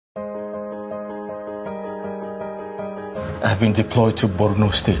I've been deployed to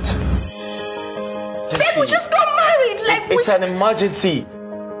Borno State. People just got married, like It's an emergency.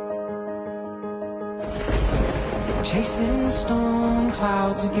 Chasing storm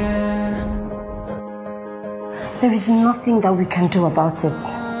clouds again. There is nothing that we can do about it.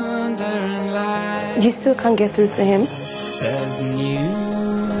 You still can't get through to him?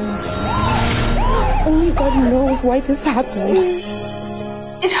 Only God knows why this happened.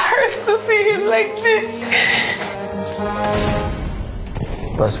 it hurts to see him like this.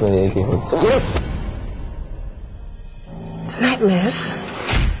 Pass me the AK. Nightmares?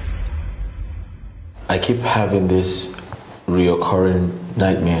 I keep having these reoccurring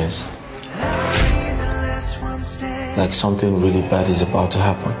nightmares. Like something really bad is about to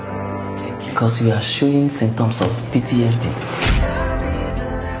happen. Because you are showing symptoms of PTSD.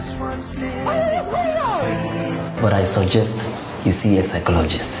 But I suggest you see a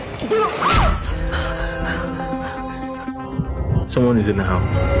psychologist. Someone is in the house.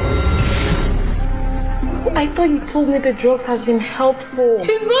 I thought you told me the drugs has been helpful.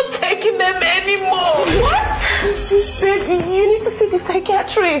 He's not taking them anymore. What? Baby, you need to see the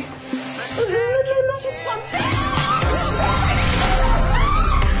psychiatrist.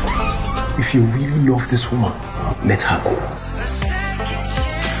 If you really love this woman, let her go.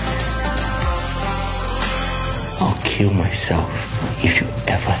 I'll kill myself if you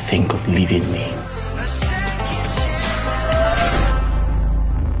ever think of leaving me.